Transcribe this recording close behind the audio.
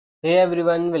Hey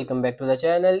everyone, welcome back to the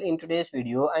channel. In today's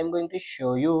video, I'm going to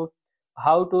show you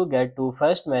how to get to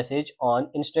first message on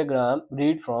Instagram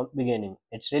read from beginning.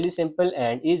 It's really simple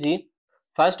and easy.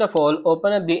 First of all,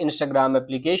 open up the Instagram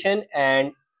application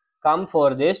and come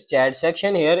for this chat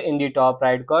section here in the top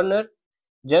right corner.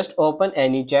 Just open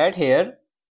any chat here.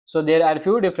 So there are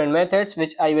few different methods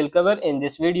which I will cover in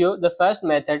this video. The first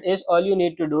method is all you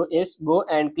need to do is go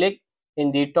and click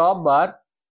in the top bar,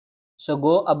 so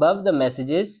go above the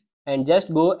messages and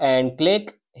just go and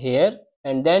click here,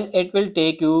 and then it will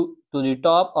take you to the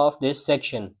top of this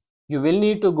section. You will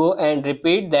need to go and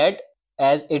repeat that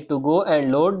as it to go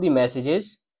and load the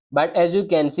messages, but as you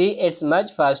can see it's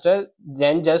much faster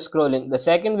than just scrolling. The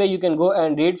second way you can go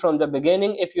and read from the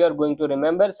beginning if you are going to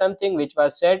remember something which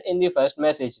was said in the first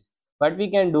message. What we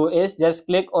can do is just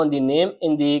click on the name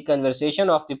in the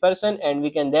conversation of the person, and we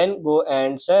can then go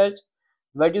and search.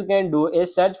 What you can do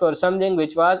is search for something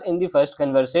which was in the first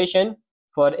conversation.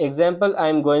 For example, I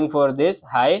am going for this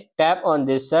hi. Tap on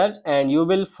this search and you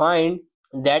will find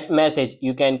that message.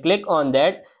 You can click on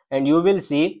that and you will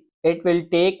see it will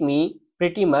take me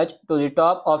pretty much to the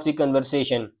top of the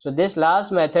conversation. So this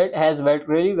last method has worked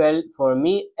really well for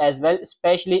me as well,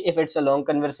 especially if it's a long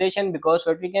conversation, because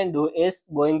what we can do is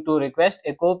going to request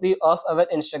a copy of our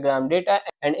Instagram data,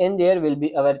 and in there will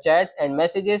be our chats and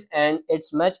messages, and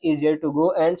it's much easier to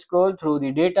go and scroll through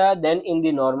the data than in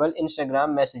the normal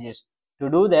Instagram messages. To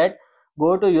do that,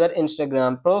 go to your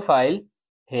Instagram profile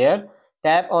here,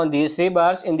 tap on these three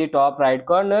bars in the top right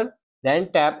corner,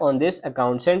 then tap on this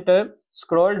account center,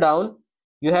 scroll down.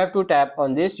 You have to tap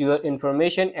on this your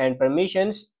information and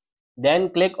permissions, then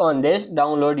click on this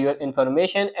download your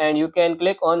information, and you can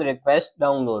click on request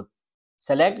download.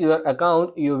 Select your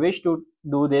account you wish to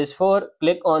do this for,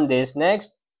 click on this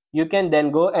next. You can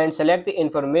then go and select the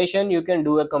information. You can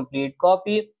do a complete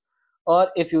copy, or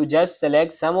if you just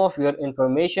select some of your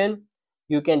information,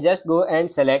 you can just go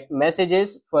and select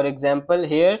messages, for example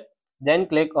here, then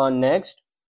click on next,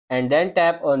 and then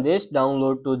tap on this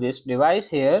download to this device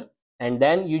here, and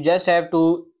then you just have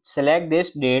to select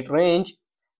this date range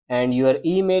and your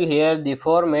email here. The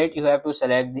format you have to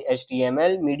select the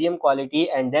HTML medium quality,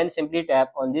 and then simply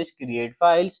tap on this create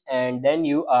files, and then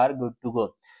you are good to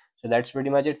go. So that's pretty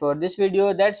much it for this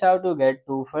video. That's how to get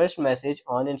to first message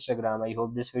on Instagram. I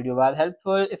hope this video was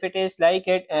helpful. If it is, like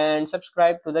it and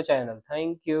subscribe to the channel.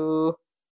 Thank you.